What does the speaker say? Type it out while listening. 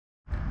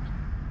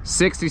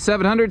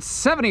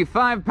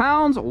6,775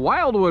 pounds,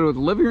 Wildwood with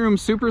living room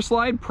super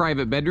slide,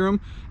 private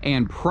bedroom,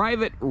 and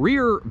private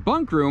rear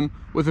bunk room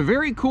with a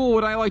very cool,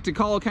 what I like to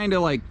call kind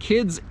of like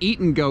kids eat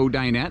and go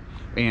dinette,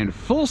 and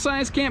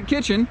full-size camp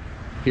kitchen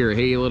here at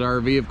Haylet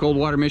RV of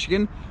Coldwater,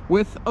 Michigan,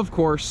 with, of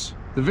course,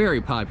 the very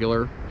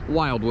popular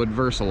Wildwood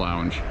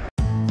VersaLounge.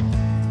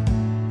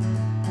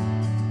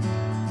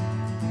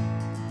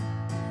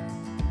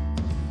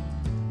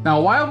 Now,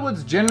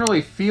 Wildwoods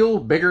generally feel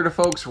bigger to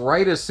folks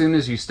right as soon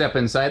as you step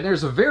inside.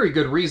 There's a very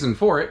good reason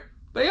for it.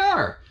 They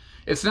are.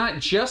 It's not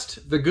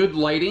just the good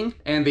lighting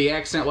and the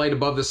accent light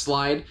above the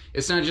slide.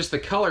 It's not just the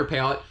color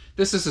palette.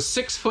 This is a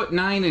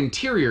 6'9"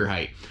 interior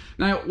height.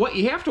 Now, what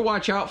you have to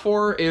watch out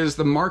for is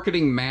the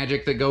marketing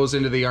magic that goes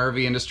into the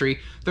RV industry.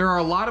 There are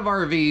a lot of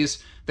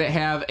RVs that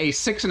have a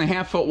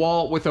 6.5-foot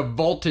wall with a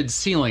vaulted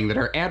ceiling that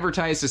are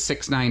advertised as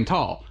 6'9"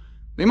 tall.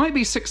 They might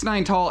be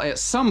 6'9" tall at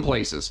some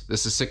places.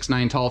 This is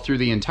 6'9" tall through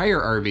the entire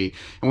RV.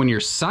 And when your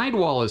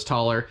sidewall is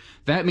taller,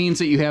 that means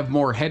that you have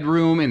more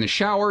headroom in the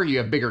shower, you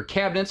have bigger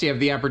cabinets, you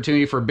have the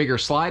opportunity for a bigger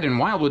slide, and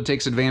Wildwood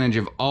takes advantage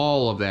of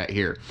all of that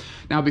here.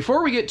 Now,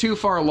 before we get too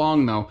far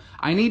along, though,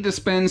 I need to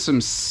spend some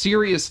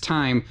serious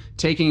time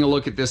taking a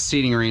look at this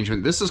seating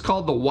arrangement. This is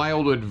called the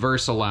Wildwood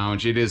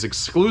VersaLounge. It is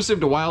exclusive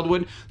to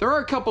Wildwood. There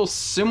are a couple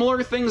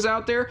similar things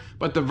out there,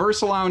 but the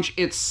VersaLounge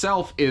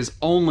itself is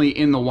only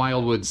in the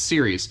Wildwood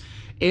series.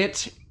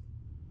 It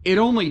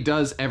only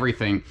does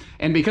everything,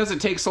 and because it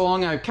takes so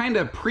long, I've kind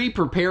of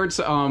pre-prepared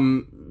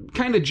some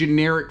kind of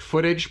generic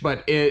footage,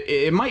 but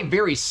it might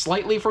vary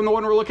slightly from the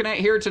one we're looking at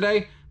here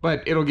today,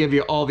 but it'll give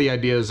you all the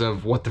ideas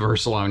of what the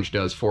VersaLounge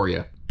does for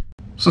you.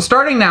 So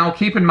starting now,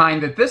 keep in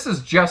mind that this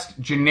is just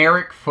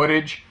generic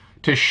footage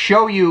to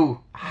show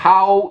you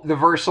how the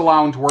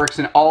VersaLounge works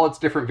in all its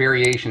different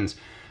variations.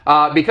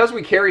 Because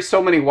we carry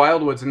so many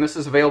Wildwoods, and this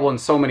is available in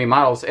so many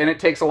models, and it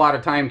takes a lot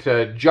of time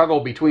to juggle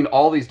between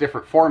all these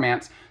different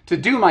formats to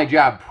do my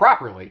job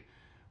properly,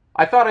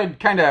 I thought I'd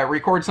kind of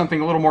record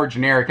something a little more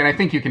generic, and I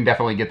think you can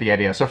definitely get the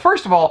idea. So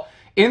first of all,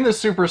 in the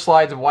super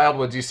slides of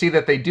Wildwoods, you see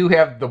that they do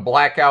have the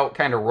blackout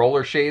kind of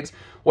roller shades.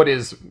 What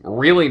is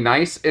really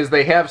nice is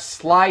they have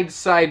slide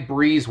side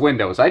breeze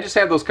windows. I just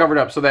have those covered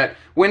up so that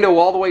window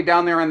all the way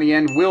down there on the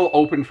end will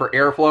open for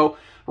airflow,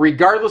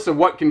 regardless of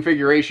what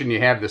configuration you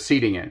have the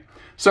seating in.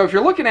 So if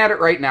you're looking at it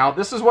right now,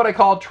 this is what I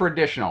call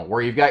traditional,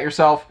 where you've got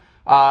yourself,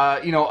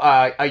 a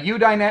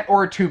U-dinette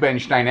or a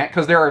 2-bench dinette,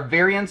 because there are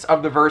variants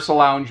of the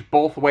VersaLounge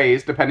both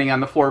ways, depending on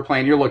the floor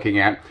plan you're looking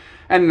at,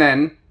 and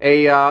then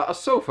a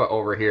sofa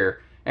over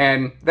here.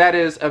 And that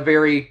is a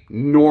very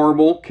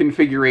normal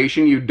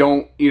configuration. You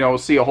don't,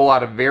 see a whole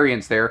lot of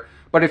variance there.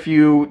 But if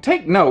you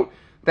take note,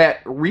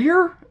 that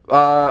rear,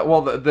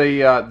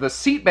 the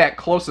seat back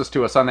closest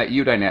to us on that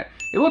U-dinette,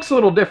 it looks a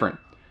little different.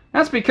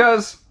 That's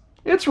because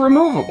it's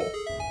removable.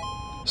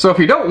 So if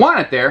you don't want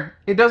it there,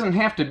 it doesn't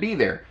have to be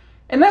there.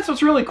 And that's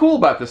what's really cool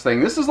about this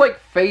thing. This is like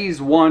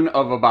phase 1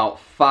 of about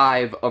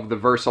 5 of the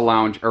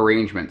VersaLounge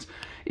arrangements.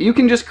 You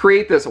can just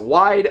create this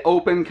wide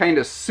open kind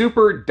of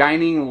super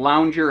dining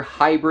lounger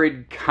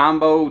hybrid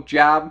combo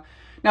job.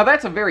 Now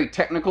that's a very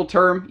technical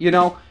term,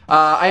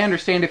 I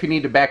understand if you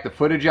need to back the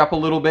footage up a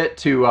little bit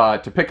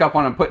to pick up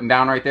what I'm putting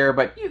down right there,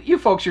 but you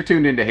folks, you're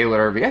tuned into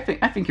Haylet RV.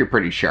 I think you're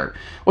pretty sharp.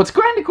 What's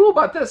kind of cool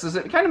about this is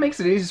it kind of makes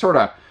it easy to sort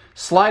of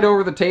slide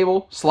over the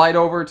table, slide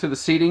over to the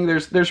seating.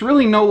 There's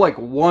really no like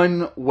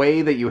one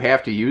way that you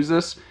have to use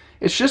this.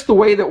 It's just the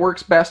way that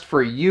works best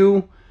for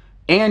you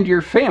and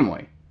your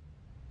family.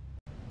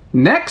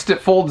 Next,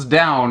 it folds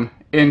down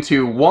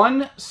into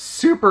one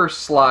super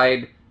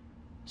slide,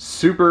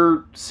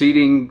 super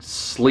seating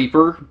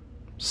sleeper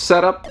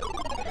setup.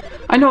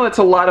 I know that's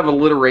a lot of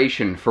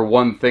alliteration for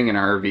one thing in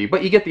RV,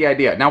 but you get the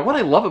idea. Now, what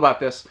I love about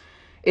this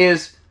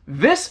is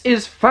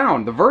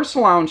found, the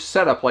VersaLounge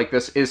setup like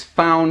this is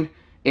found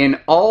in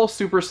all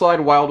Super Slide,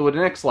 Wildwood,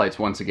 and X-Lights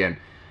once again.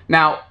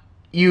 Now,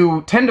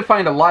 you tend to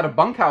find a lot of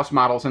Bunkhouse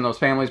models in those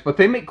families, but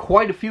they make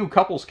quite a few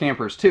couples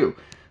campers too.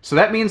 So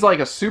that means like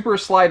a Super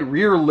Slide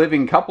rear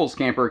living couples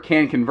camper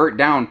can convert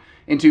down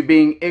into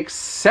being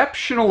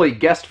exceptionally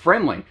guest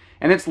friendly.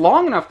 And it's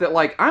long enough that,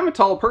 like, I'm a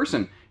tall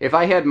person. If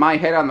I had my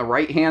head on the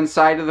right hand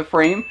side of the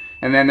frame,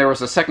 and then there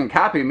was a second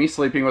copy of me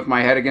sleeping with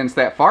my head against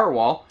that far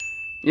wall,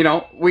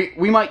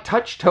 we might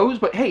touch toes,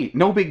 but hey,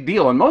 no big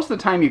deal. And most of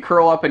the time you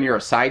curl up and you're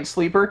a side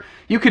sleeper,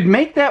 you could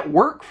make that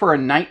work for a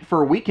night,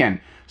 for a weekend.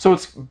 So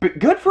it's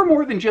good for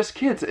more than just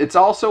kids. It's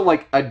also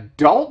like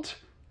adult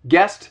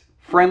guest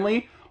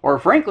friendly, or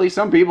frankly,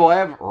 some people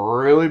have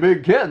really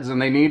big kids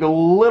and they need a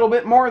little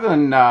bit more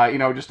than,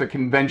 just a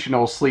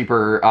conventional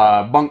sleeper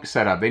bunk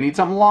setup. They need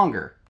something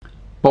longer.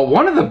 But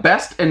one of the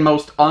best and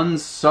most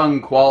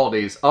unsung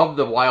qualities of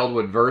the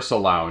Wildwood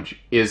VersaLounge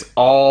is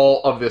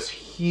all of this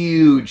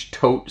huge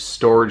tote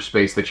storage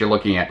space that you're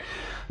looking at.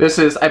 This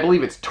is, I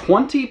believe it's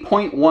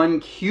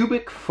 20.1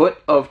 cubic foot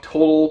of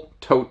total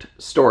tote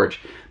storage.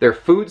 They're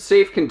food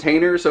safe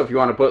containers, so if you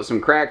want to put some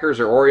crackers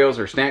or Oreos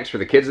or snacks for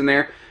the kids in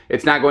there,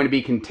 it's not going to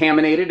be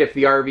contaminated if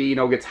the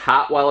RV, gets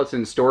hot while it's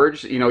in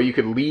storage. You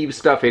could leave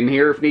stuff in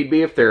here if need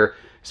be, if they're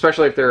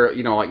especially if they're,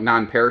 you know, like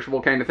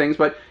non-perishable kind of things,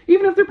 but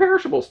even if they're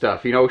perishable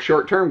stuff, you know,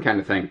 short-term kind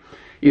of thing.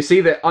 You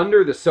see that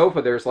under the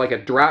sofa there's like a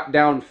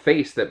drop-down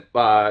face that,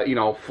 you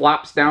know,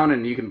 flops down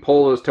and you can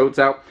pull those totes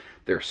out.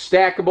 They're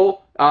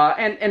stackable,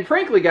 and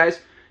frankly,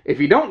 guys, if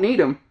you don't need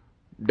them,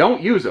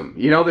 don't use them.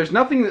 You know, there's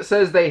nothing that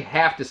says they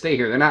have to stay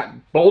here. They're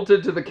not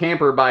bolted to the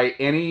camper by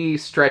any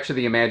stretch of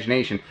the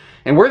imagination.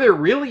 And where they're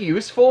really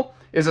useful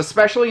is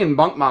especially in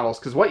bunk models,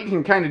 because what you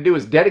can kind of do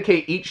is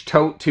dedicate each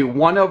tote to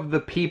one of the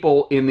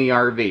people in the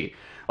RV.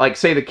 Like,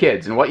 say, the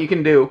kids. And what you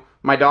can do,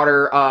 my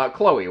daughter,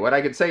 Chloe, what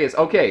I could say is,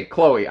 okay,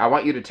 Chloe, I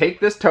want you to take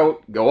this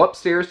tote, go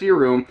upstairs to your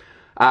room.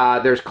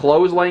 There's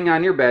clothes laying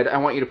on your bed. I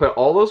want you to put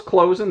all those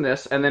clothes in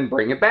this and then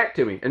bring it back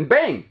to me. And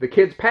bang, the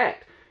kid's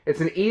packed. It's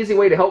an easy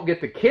way to help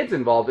get the kids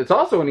involved. It's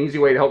also an easy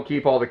way to help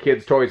keep all the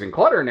kids' toys and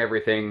clutter and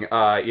everything,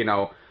 you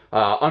know,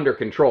 under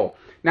control.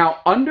 Now,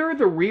 under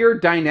the rear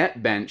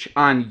dinette bench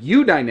on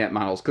U-dinette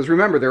models, because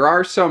remember, there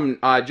are some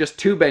just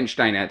 2-bench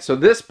dinettes, so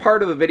this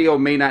part of the video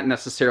may not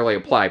necessarily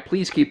apply.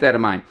 Please keep that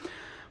in mind.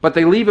 But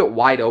they leave it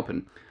wide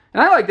open.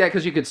 And I like that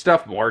because you could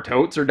stuff more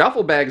totes or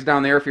duffel bags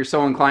down there if you're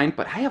so inclined,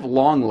 but I have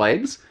long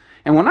legs,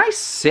 and when I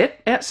sit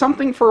at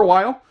something for a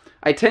while,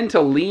 I tend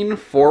to lean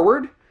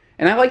forward,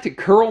 and I like to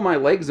curl my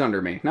legs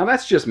under me. Now,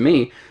 that's just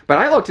me, but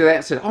I looked at that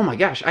and said, oh my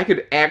gosh, I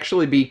could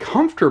actually be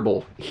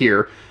comfortable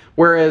here,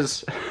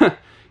 whereas,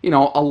 you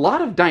know, a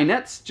lot of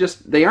dinettes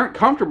just, they aren't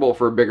comfortable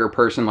for a bigger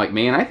person like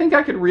me, and I think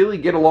I could really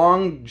get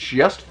along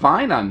just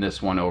fine on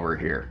this one over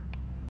here.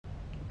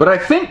 But I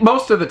think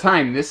most of the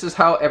time, this is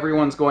how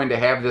everyone's going to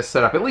have this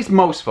set up, at least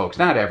most folks,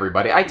 not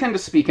everybody. I tend to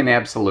speak in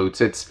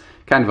absolutes. It's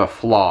kind of a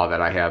flaw that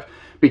I have,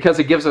 because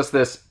it gives us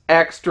this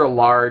extra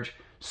large,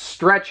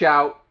 stretch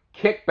out,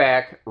 kick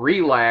back,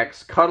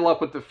 relax, cuddle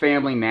up with the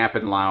family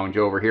napping lounge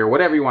over here,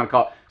 whatever you want to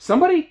call it.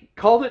 Somebody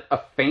called it a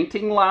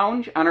fainting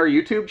lounge on our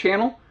YouTube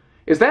channel.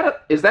 Is that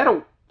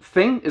a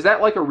thing? Is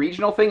that like a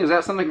regional thing? Is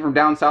that something from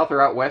down south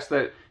or out west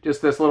that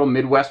just this little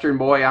Midwestern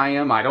boy I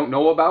don't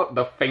know about?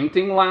 The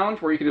fainting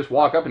lounge, where you can just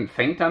walk up and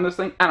faint on this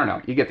thing? I don't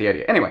know. You get the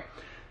idea. Anyway,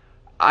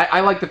 I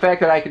like the fact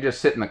that I could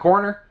just sit in the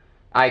corner.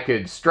 I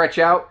could stretch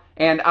out.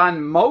 And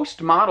on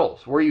most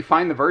models where you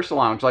find the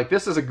VersaLounge, like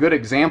this is a good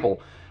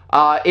example,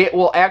 it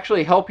will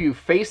actually help you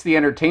face the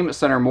entertainment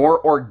center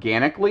more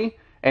organically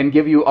and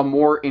give you a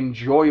more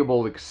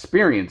enjoyable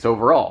experience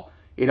overall.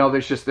 You know,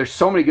 there's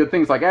so many good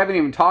things. Like, I haven't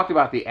even talked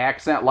about the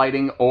accent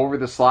lighting over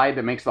the slide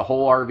that makes the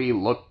whole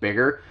RV look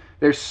bigger.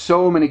 There's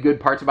so many good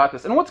parts about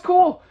this. And what's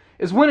cool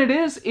is when it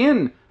is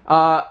in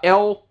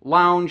L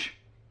lounge,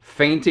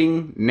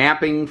 fainting,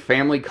 napping,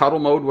 family cuddle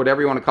mode,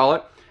 whatever you want to call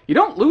it, you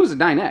don't lose a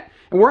dinette.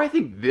 And where I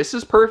think this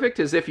is perfect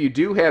is if you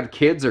do have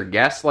kids or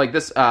guests like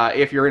this,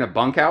 if you're in a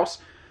bunkhouse,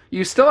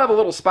 you still have a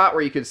little spot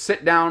where you could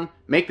sit down,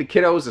 make the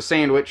kiddos a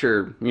sandwich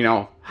or, you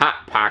know,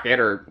 Hot Pocket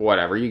or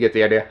whatever. You get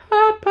the idea.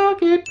 Hot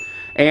Pocket.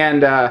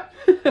 And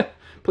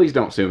please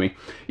don't sue me.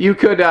 You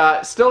could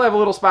still have a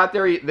little spot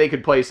there. They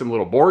could play some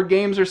little board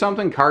games or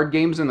something, card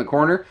games in the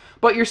corner,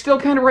 but you're still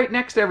kind of right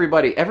next to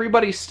everybody.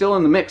 Everybody's still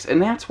in the mix,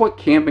 and that's what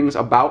camping's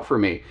about for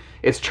me.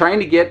 It's trying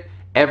to get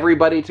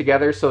everybody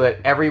together so that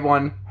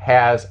everyone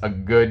has a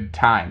good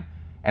time.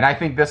 And I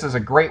think this is a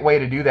great way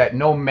to do that.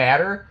 No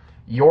matter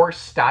your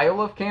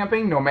style of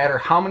camping, no matter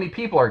how many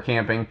people are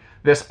camping,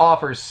 this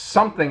offers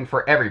something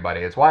for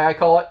everybody. It's why I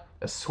call it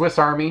a Swiss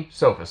Army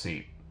sofa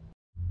seat.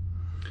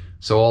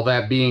 So all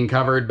that being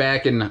covered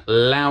back in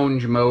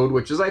lounge mode,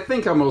 which is I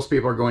think how most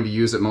people are going to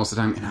use it most of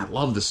the time, and I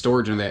love the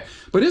storage in that.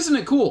 But isn't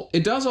it cool?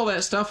 It does all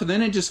that stuff and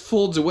then it just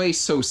folds away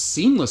so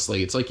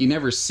seamlessly. It's like you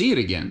never see it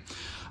again.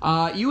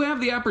 You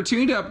have the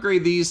opportunity to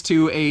upgrade these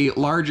to a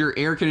larger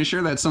air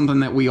conditioner. That's something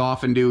that we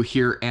often do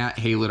here at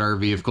Haylett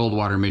RV of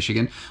Coldwater,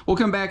 Michigan. We'll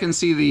come back and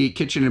see the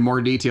kitchen in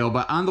more detail,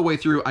 but on the way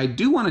through, I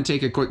do want to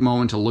take a quick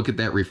moment to look at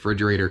that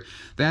refrigerator.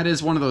 That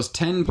is one of those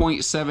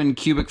 10.7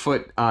 cubic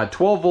foot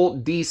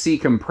 12-volt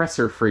DC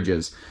compressor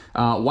fridges.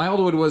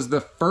 Wildwood was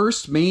the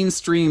first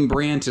mainstream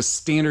brand to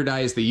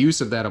standardize the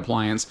use of that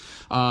appliance.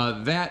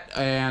 That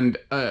and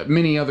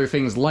many other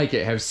things like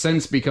it have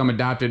since become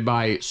adopted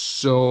by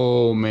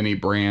so many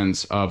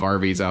brands of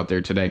RVs out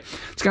there today.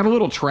 It's got a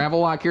little travel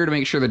lock here to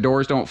make sure the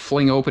doors don't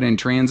fling open in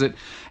transit.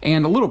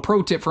 And a little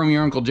pro tip from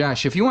your Uncle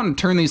Josh, if you want to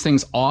turn these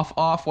things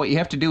off, what you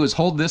have to do is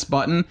hold this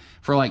button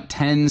for like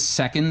 10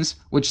 seconds,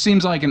 which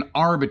seems like an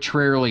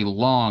arbitrarily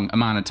long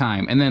amount of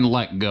time, and then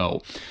let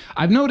go.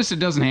 I've noticed it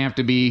doesn't have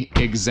to be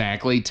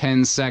exactly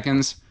 10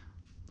 seconds,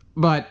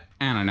 but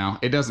I don't know.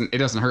 It doesn't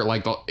hurt.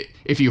 Like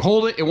if you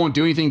hold it, it won't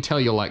do anything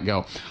till you let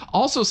go.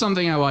 Also,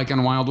 something I like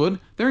on Wildwood,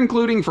 they're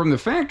including from the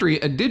factory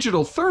a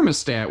digital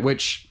thermostat,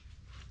 which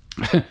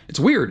it's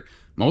weird.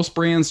 Most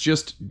brands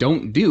just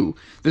don't do.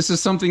 This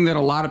is something that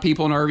a lot of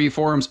people in RV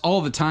forums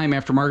all the time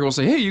after market will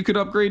say, hey, you could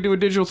upgrade to a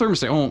digital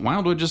thermostat. Oh,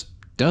 Wildwood just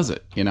does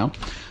it, you know?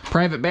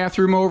 Private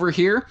bathroom over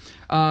here.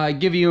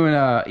 Give you an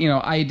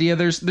idea.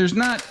 There's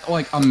not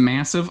like a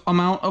massive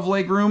amount of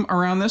leg room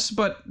around this,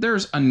 but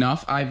there's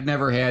enough. I've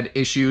never had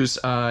issues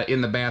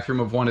in the bathroom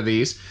of one of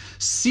these.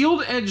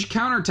 Sealed edge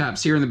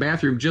countertops here in the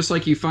bathroom, just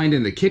like you find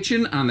in the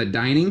kitchen on the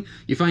dining.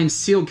 You find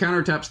sealed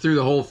countertops through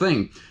the whole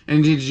thing.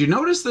 And did you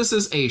notice this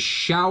is a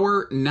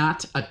shower,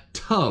 not a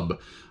tub?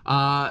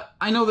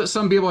 I know that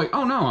some people are like,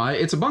 oh no,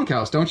 it's a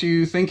bunkhouse. Don't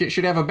you think it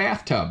should have a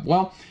bathtub?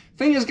 Well,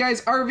 thing is,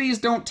 guys, RVs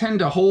don't tend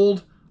to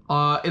hold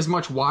as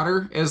much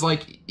water as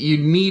like you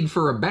need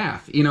for a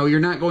bath. You know, you're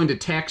not going to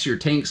tax your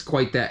tanks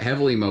quite that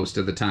heavily most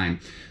of the time.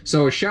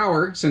 So a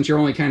shower, since you're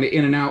only kind of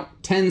in and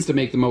out, tends to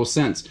make the most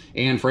sense.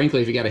 And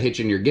frankly, if you got a hitch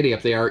in your giddy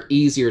up, they are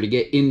easier to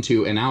get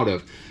into and out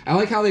of. I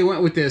like how they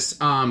went with this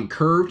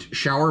curved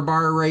shower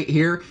bar right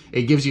here.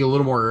 It gives you a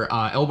little more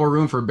elbow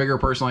room for a bigger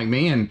person like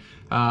me. And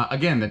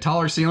again, the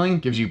taller ceiling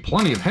gives you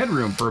plenty of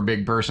headroom for a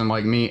big person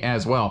like me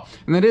as well.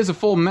 And that is a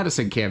full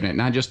medicine cabinet,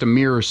 not just a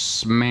mirror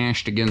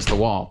smashed against the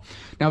wall.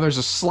 Now there's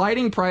a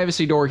sliding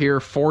privacy door here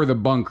for the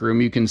bunk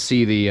room. You can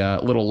see the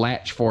little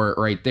latch for it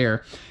right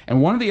there.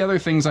 And one of the other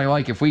things I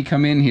like, if we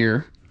come in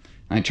here,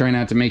 I try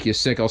not to make you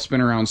sick, I'll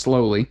spin around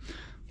slowly.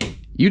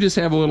 You just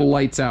have a little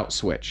lights out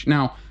switch.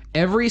 Now,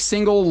 every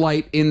single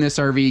light in this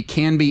RV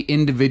can be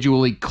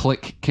individually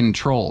click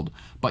controlled,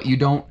 but you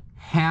don't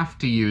have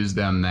to use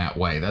them that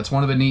way. That's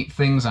one of the neat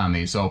things on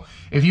these. So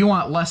if you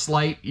want less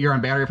light, you're on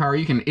battery power,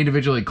 you can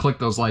individually click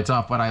those lights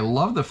off, but I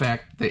love the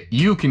fact that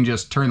you can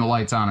just turn the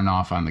lights on and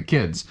off on the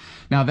kids.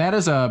 Now that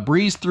is a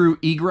breeze through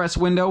egress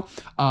window.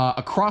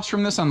 Across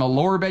from this on the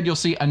lower bed, you'll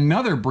see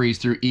another breeze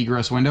through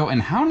egress window. And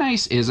how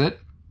nice is it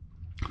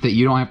that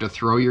you don't have to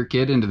throw your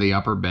kid into the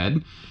upper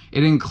bed?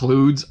 It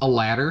includes a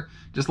ladder,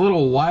 just a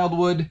little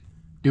Wildwood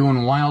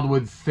doing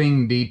Wildwood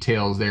thing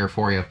details there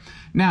for you.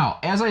 Now,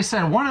 as I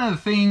said, one of the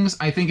things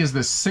I think is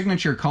the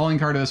signature calling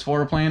card of this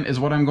floor plan is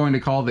what I'm going to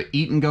call the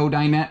Eat and Go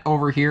dinette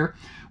over here,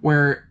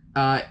 where,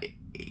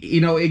 you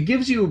know, it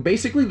gives you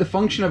basically the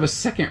function of a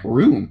second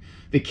room.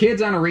 The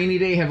kids on a rainy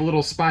day have a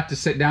little spot to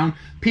sit down.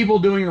 People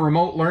doing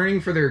remote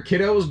learning for their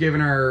kiddos, given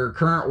our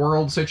current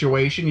world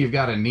situation, you've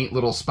got a neat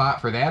little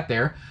spot for that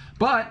there.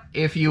 But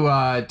if you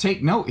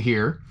take note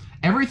here,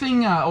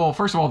 everything, well,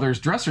 first of all, there's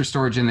dresser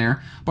storage in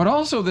there, but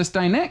also this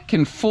dinette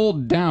can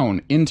fold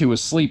down into a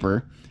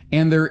sleeper.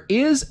 And there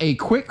is a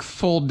quick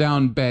fold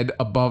down bed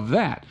above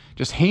that.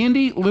 Just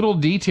handy little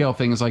detail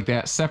things like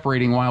that,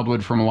 separating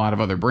Wildwood from a lot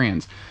of other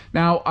brands.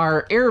 Now,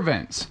 our air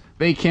vents,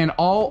 they can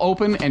all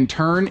open and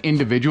turn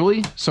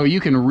individually, so you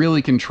can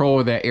really control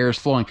where that air is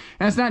flowing.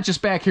 And it's not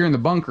just back here in the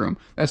bunk room.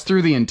 That's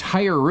through the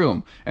entire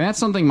room. And that's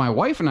something my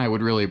wife and I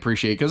would really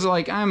appreciate, because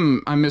like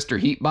I'm Mr.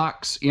 Heat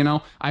Box, you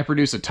know? I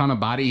produce a ton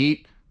of body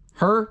heat.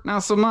 Her,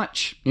 not so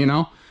much, you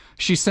know?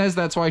 She says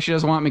that's why she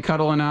doesn't want me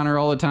cuddling on her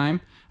all the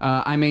time.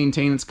 I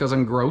maintain it's because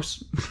I'm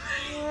gross.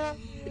 You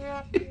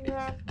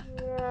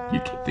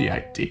get the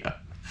idea.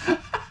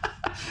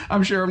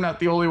 I'm sure I'm not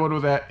the only one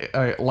with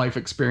that life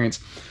experience.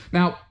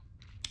 Now,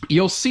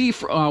 you'll see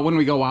when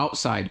we go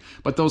outside,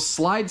 but those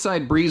slide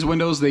side breeze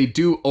windows, they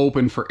do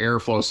open for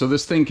airflow. So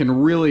this thing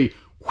can really,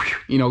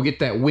 you know, get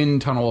that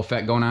wind tunnel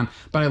effect going on.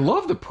 But I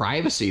love the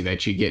privacy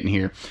that you get in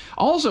here.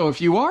 Also,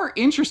 if you are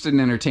interested in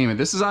entertainment,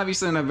 this is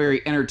obviously in a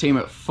very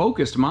entertainment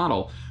focused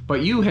model,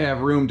 but you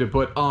have room to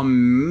put a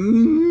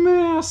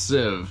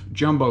massive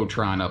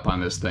Jumbotron up on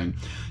this thing.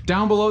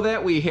 Down below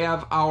that, we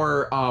have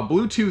our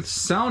Bluetooth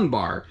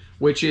soundbar,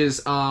 which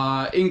is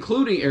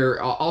including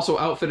or also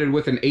outfitted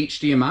with an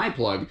HDMI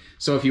plug.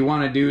 So if you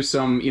want to do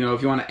some, you know,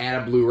 if you want to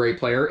add a Blu-ray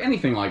player,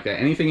 anything like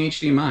that, anything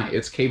HDMI,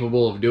 it's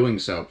capable of doing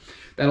so.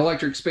 That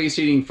electric space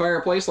heating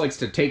fireplace likes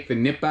to take the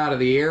nip out of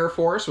the air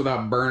for us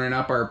without burning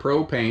up our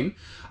propane.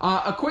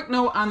 A quick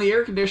note on the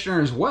air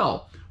conditioner as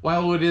well.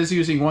 Wildwood is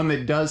using one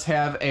that does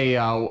have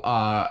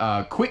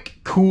a quick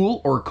cool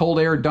or cold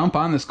air dump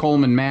on this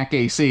Coleman Mac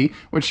AC,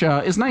 which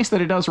is nice that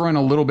it does run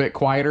a little bit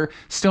quieter.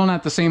 Still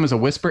not the same as a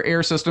whisper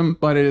air system,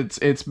 but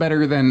it's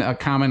better than a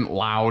common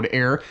loud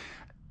air.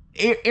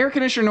 Air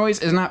conditioner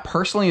noise is not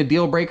personally a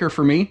deal breaker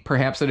for me.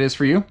 Perhaps it is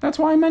for you. That's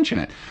why I mention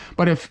it.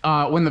 But if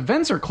when the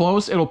vents are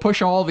closed, it'll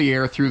push all the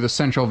air through the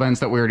central vents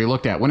that we already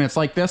looked at. When it's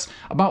like this,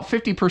 about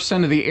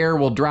 50% of the air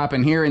will drop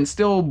in here and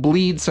still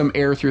bleed some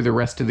air through the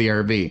rest of the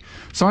RV.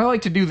 So I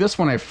like to do this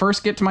when I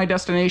first get to my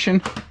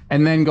destination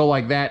and then go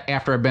like that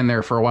after I've been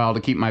there for a while to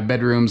keep my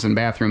bedrooms and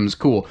bathrooms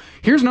cool.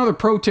 Here's another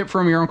pro tip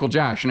from your Uncle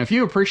Josh. And if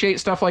you appreciate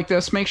stuff like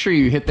this, make sure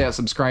you hit that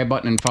subscribe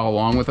button and follow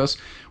along with us.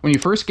 When you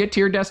first get to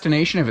your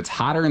destination, if it's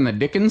hotter in the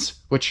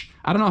Dickens, which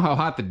I don't know how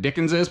hot the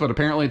Dickens is, but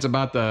apparently it's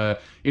about the,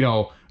 you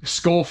know,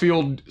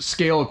 Schofield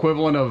scale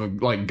equivalent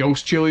of like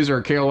Ghost Chilies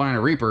or Carolina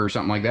Reaper or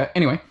something like that.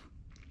 Anyway,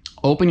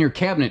 open your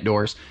cabinet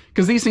doors,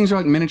 because these things are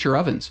like miniature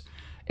ovens.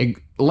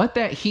 Let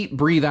that heat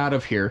breathe out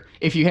of here.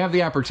 If you have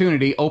the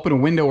opportunity, open a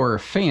window or a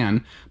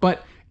fan,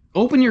 but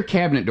open your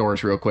cabinet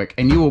doors real quick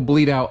and you will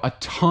bleed out a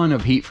ton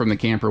of heat from the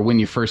camper when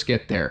you first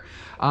get there.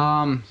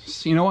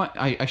 So you know what?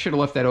 I should have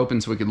left that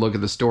open so we could look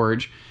at the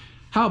storage.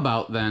 How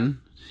about then,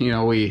 you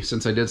know,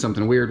 since I did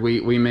something weird,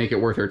 we make it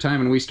worth our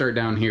time, and we start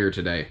down here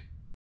today.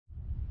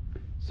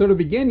 So to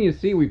begin, you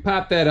see, we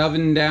pop that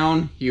oven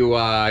down. You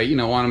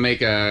know, want to make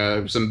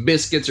some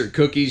biscuits or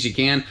cookies, you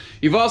can.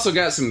 You've also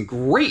got some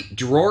great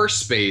drawer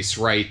space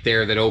right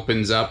there that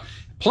opens up.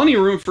 Plenty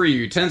of room for your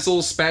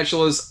utensils,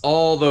 spatulas,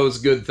 all those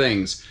good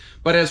things.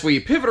 But as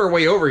we pivot our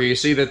way over here, you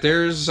see that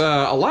there's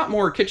a lot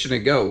more kitchen to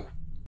go.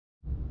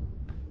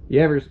 You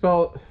have your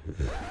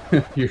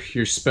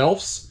your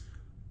spelfs?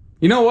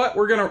 You know what?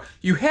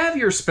 You have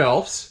your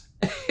spelfs,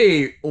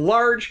 a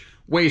large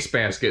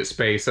wastebasket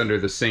space under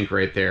the sink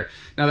right there.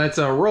 Now that's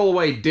a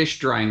rollaway dish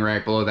drying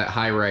rack below that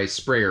high-rise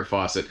sprayer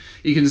faucet.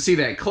 You can see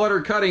that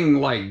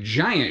clutter-cutting, like,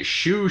 giant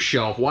shoe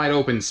shelf wide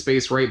open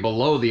space right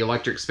below the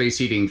electric space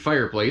heating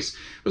fireplace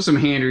with some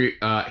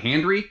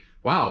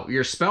wow,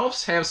 your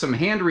spelfs have some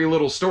handy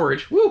little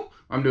storage. Woo!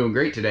 I'm doing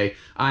great today,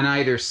 on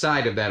either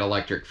side of that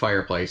electric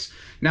fireplace.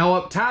 Now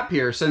up top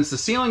here, since the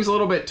ceiling's a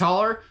little bit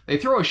taller, they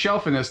throw a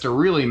shelf in this to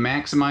really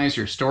maximize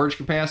your storage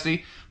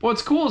capacity. But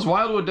what's cool is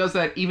Wildwood does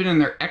that even in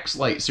their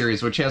X-Lite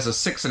series, which has a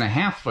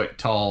 6.5 foot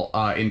tall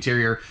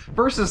interior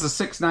versus the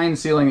 6'9"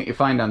 ceiling that you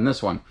find on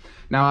this one.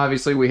 Now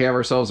obviously we have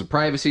ourselves a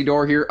privacy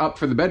door here up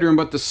for the bedroom,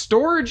 but the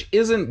storage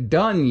isn't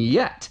done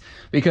yet.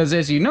 Because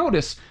as you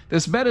notice,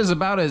 this bed is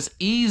about as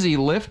easy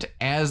lift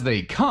as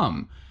they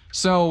come.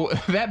 So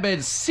that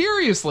bed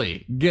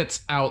seriously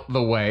gets out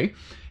the way,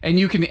 and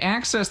you can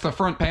access the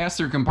front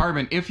pass-through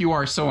compartment if you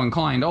are so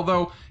inclined,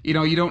 although, you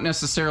know, you don't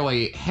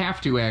necessarily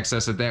have to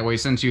access it that way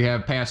since you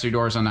have pass-through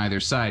doors on either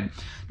side.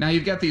 Now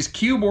you've got these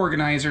cube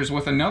organizers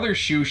with another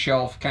shoe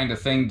shelf kind of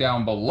thing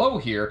down below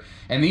here,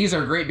 and these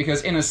are great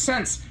because in a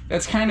sense,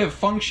 that's kind of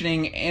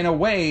functioning in a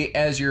way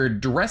as your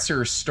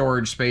dresser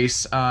storage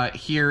space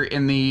here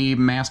in the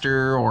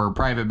master or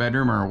private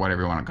bedroom or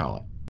whatever you want to call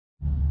it.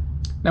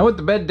 Now with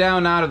the bed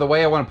down out of the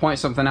way, I want to point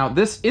something out.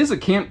 This is a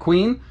camp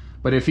queen,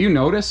 but if you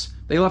notice,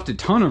 they left a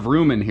ton of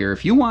room in here.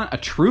 If you want a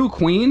true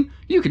queen,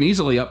 you can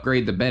easily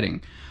upgrade the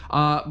bedding.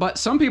 But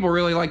some people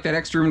really like that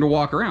extra room to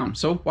walk around,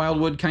 so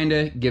Wildwood kind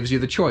of gives you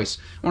the choice.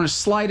 I want to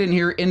slide in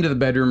here into the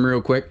bedroom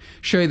real quick,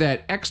 show you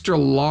that extra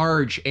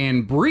large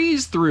and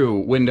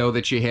breeze-through window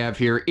that you have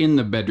here in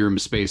the bedroom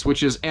space,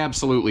 which is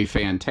absolutely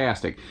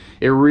fantastic.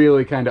 It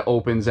really kind of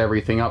opens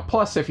everything up.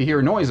 Plus, if you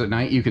hear noise at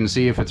night, you can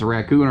see if it's a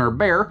raccoon or a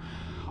bear,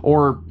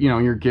 or, you know,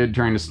 your kid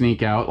trying to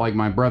sneak out like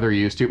my brother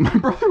used to. My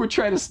brother would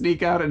try to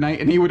sneak out at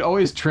night, and he would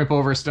always trip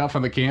over stuff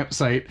on the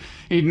campsite.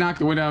 He'd knock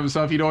the window out of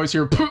himself. You'd always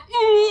hear,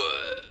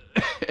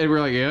 and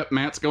we're like, yep,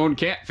 Matt's going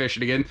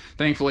catfishing again.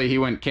 Thankfully, he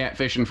went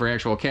catfishing for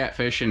actual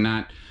catfish and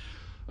not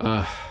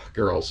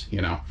girls,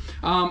 you know.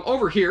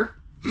 Over here,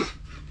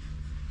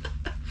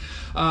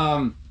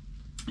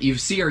 you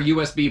see our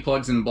USB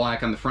plugs in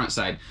black on the front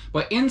side.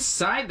 But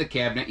inside the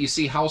cabinet, you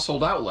see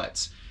household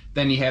outlets.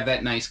 Then you have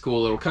that nice,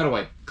 cool little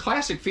cutaway.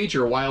 Classic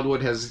feature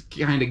Wildwood has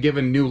kind of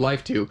given new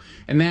life to,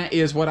 and that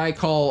is what I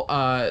call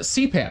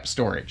CPAP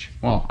storage.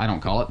 Well, I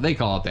don't call it. They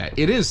call it that.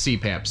 It is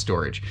CPAP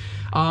storage.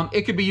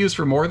 It could be used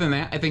for more than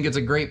that. I think it's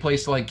a great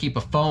place to like keep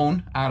a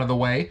phone out of the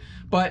way,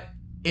 but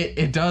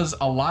it does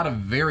a lot of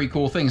very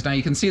cool things. Now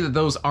you can see that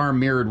those are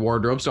mirrored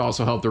wardrobes to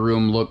also help the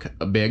room look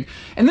big.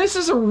 And this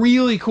is a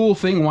really cool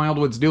thing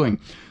Wildwood's doing.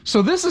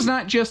 So this is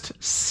not just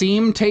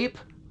seam tape,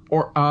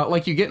 or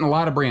like you get in a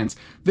lot of brands.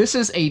 This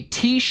is a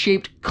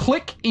T-shaped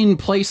click in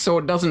place so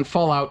it doesn't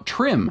fall out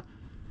trim.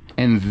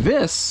 And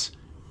this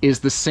is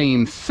the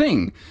same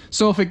thing.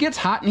 So if it gets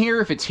hot in here,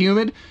 if it's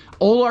humid,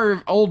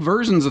 old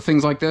versions of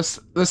things like this,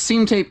 the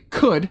seam tape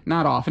could,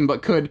 not often,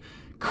 but could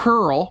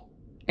curl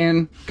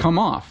and come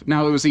off.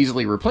 Now it was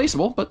easily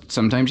replaceable, but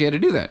sometimes you had to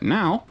do that.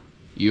 Now,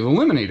 you've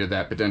eliminated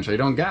that potentially. You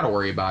don't gotta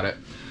worry about it.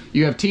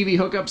 You have TV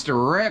hookups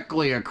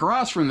directly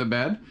across from the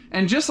bed,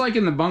 and just like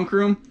in the bunk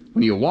room,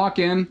 when you walk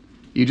in,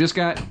 you just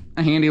got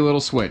a handy little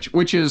switch,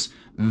 which is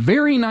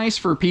very nice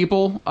for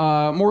people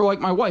more like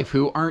my wife,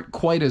 who aren't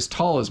quite as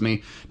tall as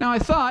me. Now I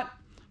thought,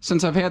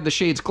 since I've had the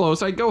shades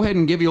closed, I'd go ahead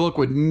and give you a look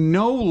with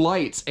no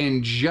lights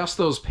and just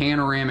those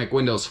panoramic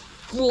windows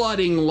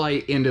flooding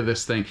light into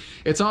this thing.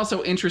 It's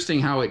also interesting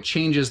how it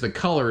changes the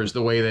colors,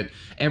 the way that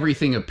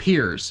everything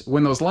appears.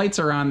 When those lights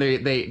are on,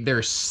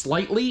 they're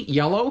slightly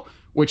yellow,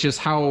 which is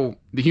how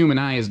the human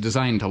eye is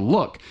designed to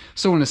look.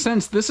 So in a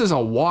sense, this is a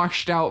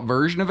washed out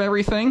version of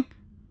everything.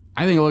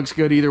 I think it looks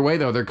good either way,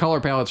 though. Their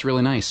color palette's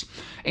really nice.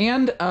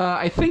 And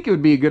I think it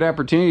would be a good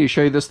opportunity to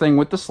show you this thing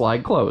with the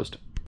slide closed.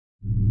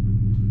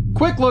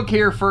 Quick look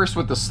here first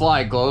with the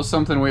slide closed,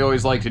 something we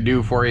always like to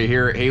do for you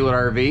here at Haylett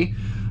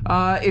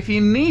RV. If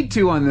you need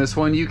to on this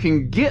one, you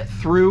can get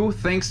through,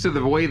 thanks to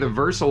the way the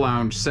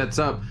VersaLounge sets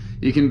up.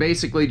 You can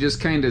basically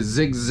just kind of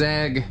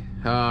zigzag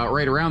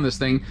right around this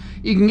thing.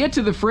 You can get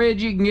to the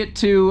fridge, you can get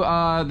to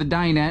the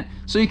dinette,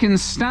 so you can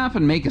stop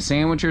and make a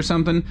sandwich or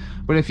something.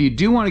 But if you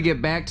do want to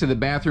get back to the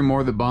bathroom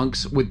or the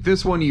bunks, with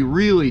this one you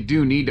really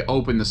do need to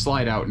open the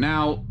slide out.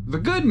 Now, the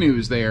good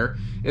news there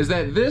is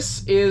that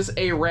this is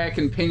a rack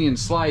and pinion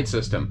slide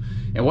system.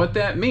 And what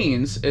that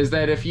means is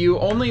that if you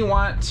only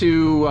want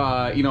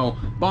to, you know,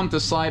 bump the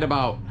slide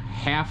about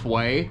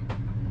halfway,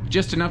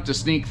 just enough to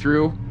sneak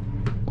through,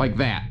 like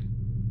that.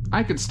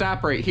 I could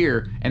stop right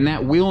here and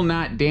that will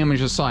not damage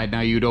the slide.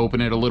 Now you'd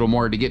open it a little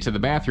more to get to the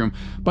bathroom,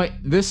 but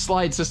this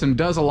slide system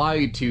does allow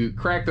you to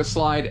crack the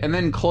slide and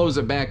then close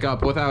it back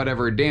up without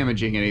ever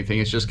damaging anything.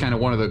 It's just kind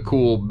of one of the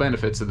cool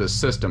benefits of this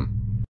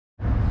system.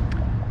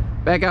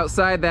 Back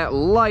outside, that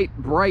light,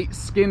 bright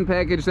skin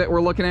package that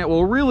we're looking at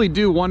will really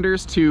do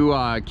wonders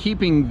to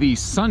keeping the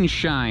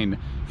sunshine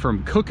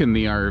from cooking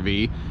the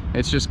RV.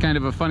 It's just kind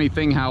of a funny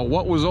thing how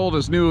what was old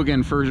is new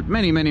again for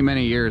many, many,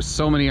 many years.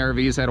 So many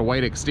RVs had a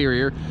white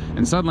exterior,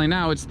 and suddenly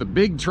now it's the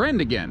big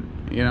trend again.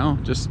 You know,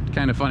 just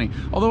kind of funny.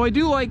 Although I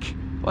do like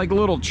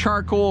little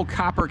charcoal,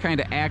 copper kind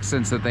of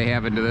accents that they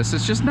have into this.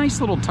 It's just nice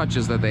little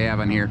touches that they have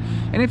on here.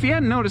 And if you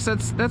hadn't noticed,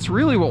 that's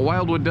really what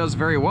Wildwood does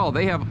very well.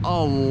 They have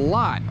a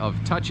lot of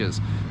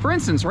touches. For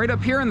instance, right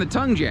up here on the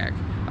tongue jack,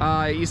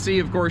 you see,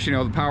 of course, you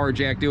know, the power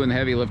jack doing the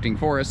heavy lifting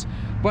for us,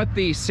 but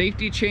the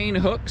safety chain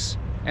hooks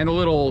and a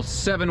little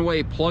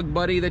 7-way plug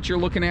buddy that you're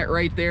looking at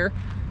right there,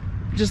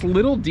 just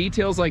little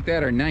details like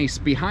that are nice.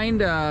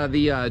 Behind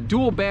the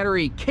dual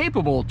battery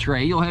capable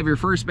tray, you'll have your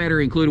first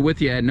battery included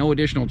with you at no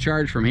additional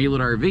charge from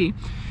Haylett RV,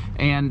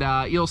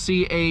 and you'll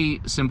see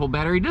a simple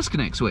battery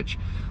disconnect switch.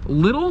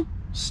 Little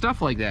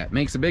stuff like that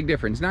makes a big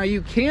difference. Now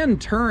you can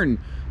turn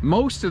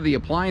most of the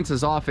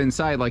appliances off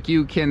inside. Like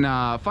you can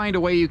find a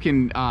way you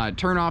can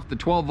turn off the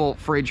 12-volt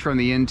fridge from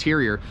the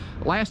interior.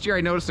 Last year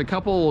I noticed a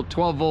couple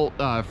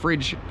 12-volt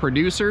fridge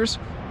producers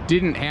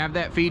didn't have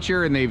that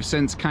feature, and they've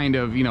since kind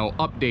of, you know,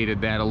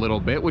 updated that a little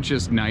bit, which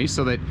is nice,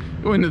 so that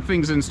when the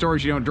thing's in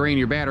storage you don't drain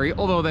your battery,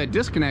 although that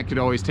disconnect could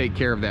always take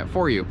care of that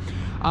for you.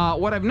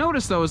 What I've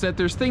noticed though is that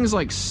there's things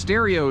like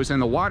stereos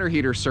and the water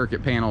heater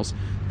circuit panels,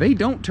 they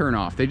don't turn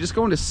off. They just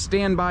go into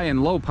standby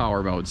and low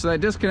power mode. So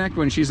that disconnect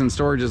when she's in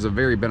storage is a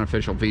very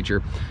beneficial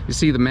feature. You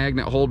see the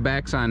magnet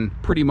holdbacks on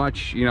pretty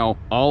much, you know,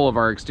 all of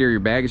our exterior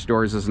baggage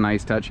doors is a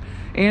nice touch.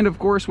 And of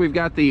course we've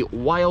got the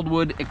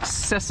Wildwood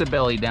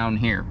accessibility down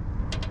here.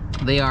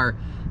 They are,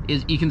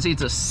 you can see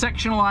it's a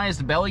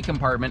sectionalized belly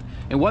compartment,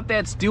 and what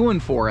that's doing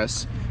for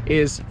us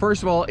is,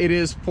 first of all, it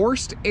is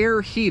forced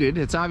air heated.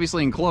 It's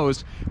obviously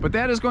enclosed, but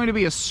that is going to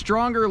be a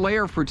stronger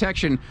layer of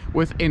protection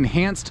with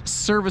enhanced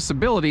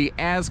serviceability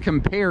as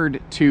compared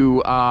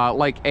to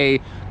like a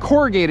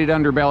corrugated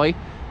underbelly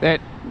that,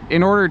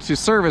 in order to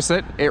service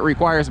it, it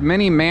requires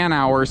many man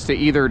hours to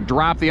either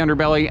drop the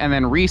underbelly and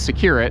then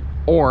re-secure it,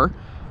 or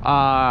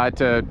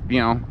to, you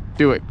know,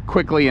 do it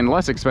quickly and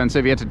less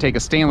expensive, you have to take a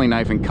Stanley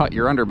knife and cut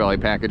your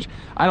underbelly package.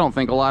 I don't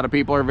think a lot of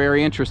people are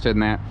very interested in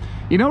that.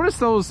 You notice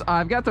those,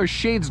 I've got those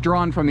shades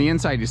drawn from the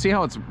inside. You see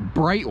how it's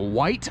bright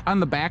white on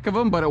the back of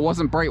them, but it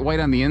wasn't bright white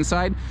on the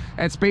inside?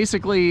 It's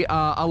basically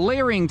a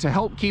layering to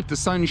help keep the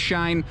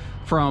sunshine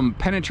from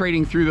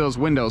penetrating through those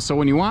windows. So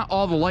when you want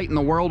all the light in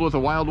the world with a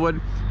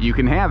Wildwood, you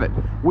can have it.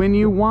 When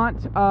you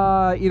want,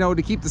 you know,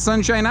 to keep the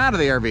sunshine out of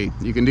the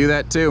RV, you can do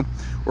that too.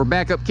 We're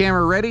backup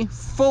camera ready,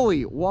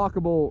 fully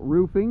walkable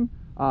roofing,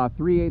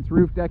 3/8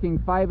 roof decking,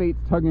 5/8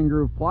 tug and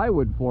groove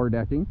plywood floor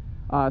decking.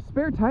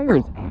 Spare tire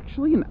is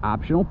actually an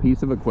optional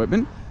piece of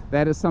equipment.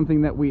 That is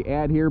something that we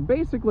add here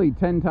basically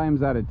 10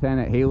 times out of 10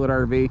 at Haylett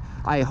RV.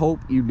 I hope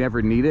you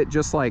never need it,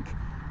 just like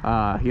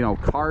you know,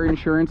 car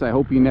insurance. I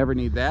hope you never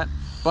need that.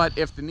 But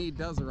if the need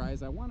does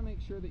arise, I want to make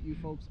sure that you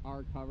folks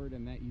are covered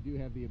and that you do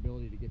have the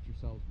ability to get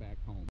yourselves back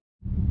home.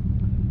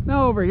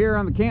 Now over here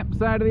on the camp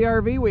side of the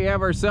RV, we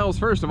have ourselves,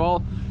 first of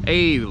all,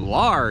 a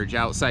large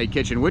outside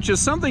kitchen, which is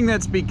something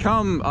that's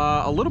become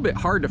a little bit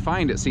hard to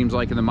find, it seems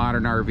like, in the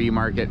modern RV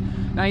market.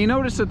 Now you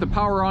notice that the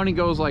power awning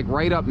goes like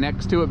right up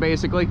next to it,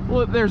 basically.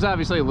 Well, there's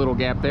obviously a little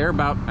gap there,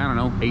 about, I don't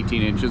know,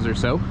 18 inches or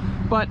so.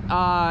 But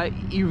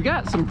you've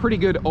got some pretty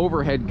good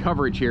overhead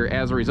coverage here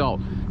as a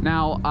result.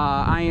 Now,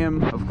 I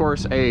am, of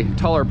course, a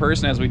taller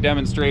person, as we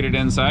demonstrated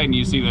inside, and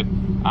you see that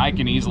I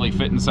can easily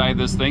fit inside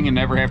this thing and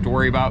never have to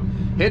worry about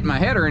hitting my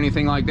head or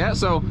anything like that,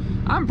 so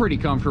I'm pretty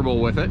comfortable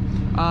with it.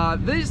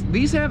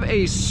 These have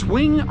a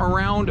swing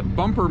around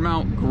bumper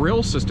mount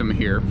grill system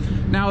here.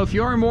 Now, if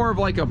you are more of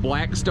like a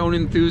Blackstone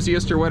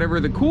enthusiast or whatever,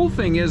 the cool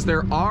thing is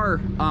there are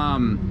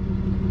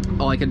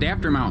like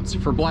adapter mounts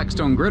for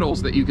Blackstone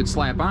griddles that you could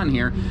slap on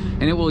here,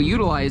 and it will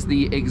utilize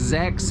the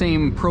exact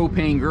same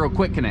propane grill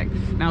quick connect.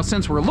 Now,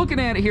 since we're looking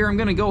at it here, I'm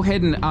going to go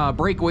ahead and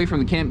break away from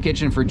the camp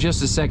kitchen for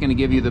just a second to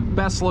give you the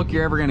best look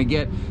you're ever going to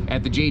get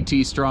at the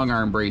JT Strong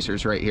Arm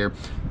bracers right here.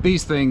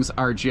 These things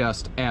are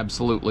just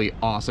absolutely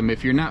awesome.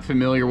 If you're not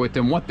familiar with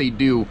them, what they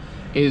do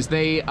is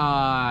they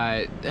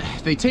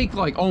take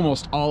like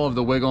almost all of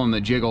the wiggle and the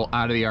jiggle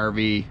out of the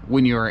RV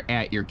when you are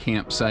at your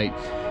campsite.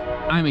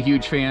 I'm a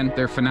huge fan.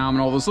 They're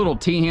phenomenal. Those little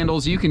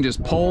T-handles you can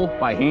just pull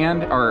by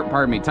hand, or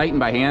pardon me, tighten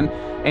by hand,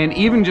 and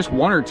even just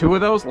one or two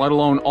of those, let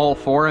alone all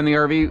four in the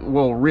RV,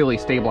 will really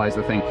stabilize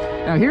the thing.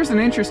 Now here's an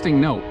interesting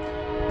note.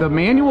 The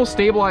manual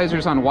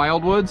stabilizers on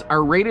Wildwoods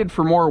are rated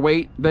for more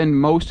weight than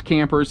most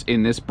campers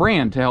in this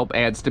brand to help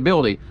add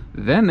stability.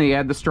 Then they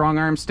add the strong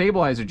arm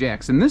stabilizer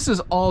jacks, and this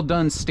is all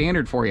done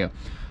standard for you.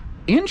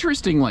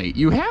 Interestingly,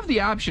 you have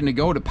the option to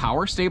go to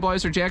power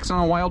stabilizer jacks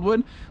on a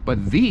Wildwood,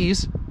 but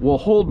these will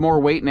hold more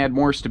weight and add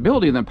more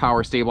stability than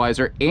power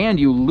stabilizer, and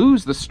you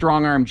lose the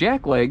strong arm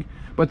jack leg.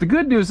 But the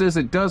good news is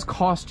it does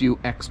cost you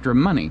extra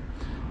money.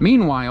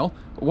 Meanwhile,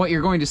 what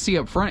you're going to see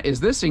up front is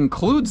this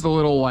includes the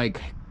little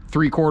like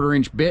 3/4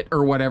 inch bit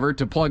or whatever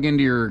to plug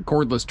into your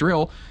cordless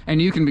drill,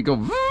 and you can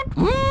go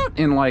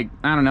in like,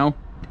 I don't know,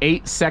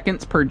 8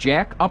 seconds per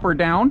jack up or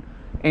down,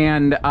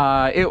 and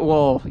it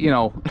will, you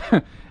know,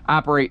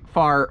 operate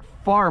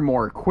far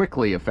more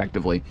quickly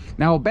effectively.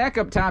 Now back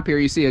up top here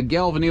you see a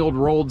galvanized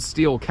rolled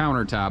steel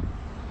countertop,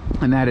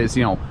 and that is,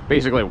 you know,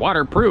 basically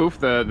waterproof.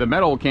 The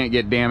metal can't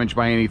get damaged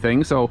by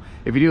anything, so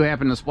if you do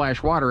happen to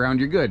splash water around,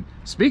 you're good.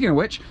 Speaking of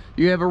which,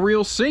 you have a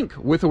real sink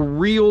with a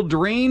real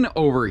drain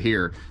over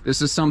here.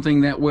 This is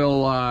something that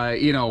will,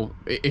 you know,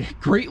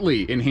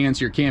 greatly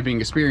enhance your camping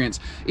experience.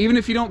 Even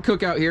if you don't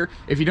cook out here,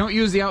 if you don't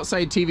use the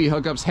outside TV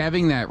hookups,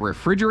 having that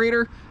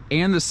refrigerator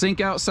and the sink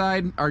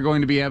outside are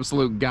going to be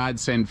absolute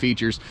godsend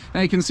features.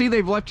 Now you can see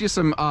they've left you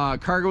some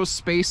cargo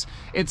space.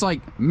 It's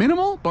like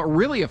minimal, but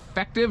really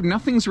effective.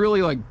 Nothing's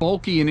really like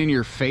bulky and in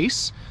your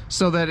face,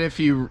 so that if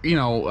you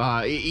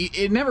know,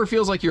 it never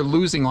feels like you're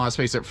losing a lot of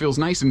space. It feels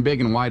nice and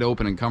big and wide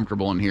open and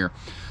comfortable in here.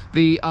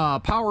 The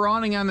power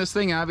awning on this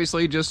thing,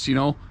 obviously just, you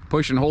know,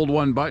 push and hold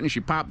one button.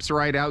 She pops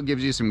right out,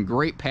 gives you some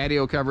great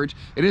patio coverage.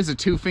 It is a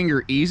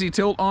 2-finger easy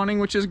tilt awning,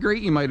 which is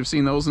great. You might have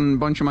seen those in a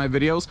bunch of my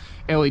videos.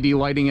 LED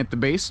lighting at the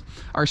base.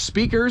 Our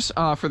speakers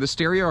for the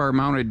stereo are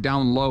mounted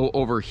down low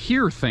over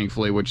here,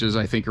 thankfully, which is,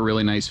 I think, a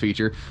really nice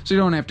feature. So you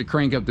don't have to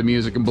crank up the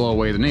music and blow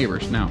away the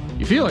neighbors. Now,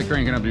 you feel like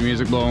cranking up the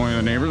music, blowing away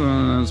the neighbors,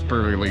 that's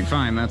perfectly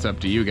fine. That's up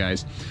to you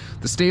guys.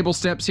 The stable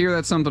steps here,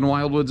 that's something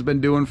Wildwood's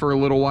been doing for a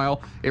little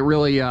while. It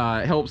really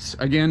helps,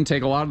 again,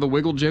 take a lot of the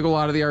wiggle jiggle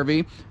out of the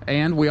RV.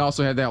 And we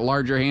also have that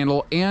larger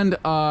handle and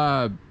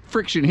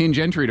friction hinge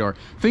entry door.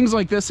 Things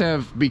like this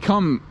have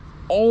become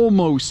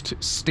almost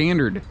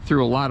standard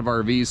through a lot of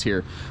RVs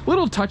here.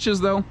 Little touches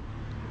though.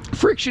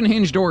 Friction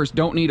hinge doors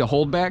don't need a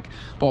holdback,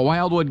 but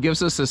Wildwood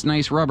gives us this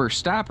nice rubber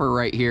stopper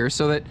right here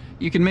so that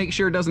you can make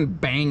sure it doesn't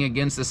bang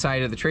against the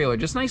side of the trailer.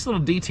 Just nice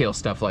little detail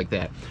stuff like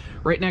that.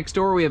 Right next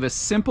door we have a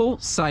simple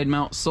side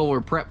mount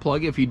solar prep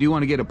plug. If you do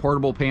want to get a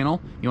portable panel,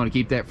 you want to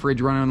keep that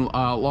fridge running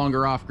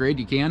longer off grid,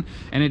 you can.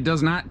 And it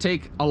does not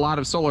take a lot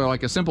of solar,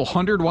 like a simple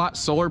 100-watt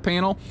solar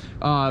panel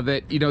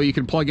that, you know, you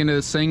can plug into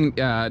this thing,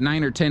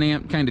 9 or 10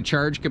 amp kind of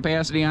charge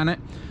capacity on it.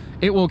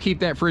 It will keep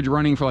that fridge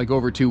running for like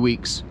over 2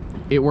 weeks.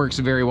 It works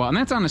very well, and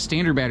that's on a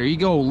standard battery. You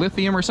go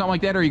lithium or something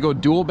like that, or you go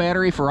dual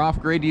battery for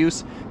off-grid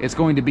use, it's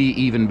going to be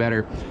even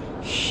better.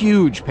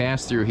 Huge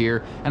pass-through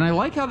here, and I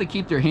like how they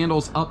keep their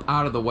handles up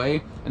out of the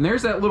way. And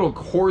there's that little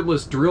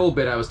cordless drill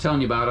bit I was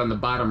telling you about on the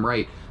bottom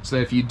right, so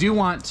that if you do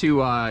want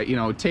to, you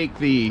know, take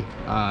the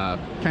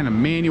kind of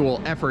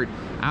manual effort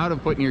out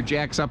of putting your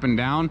jacks up and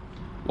down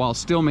while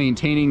still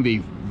maintaining the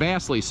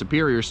vastly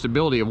superior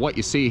stability of what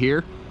you see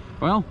here,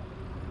 well,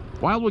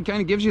 Wildwood kind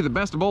of gives you the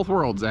best of both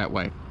worlds that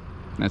way.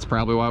 That's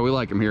probably why we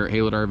like them here at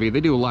Haylett RV.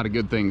 They do a lot of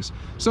good things.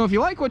 So if you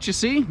like what you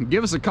see,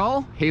 give us a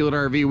call. Haylett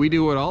RV, we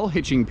do it all.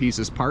 Hitching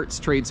pieces, parts,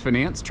 trades,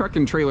 finance, truck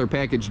and trailer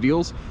package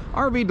deals,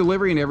 RV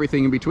delivery, and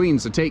everything in between.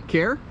 So take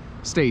care,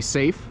 stay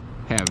safe,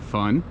 have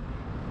fun,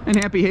 and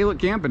happy Haylett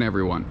camping,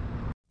 everyone.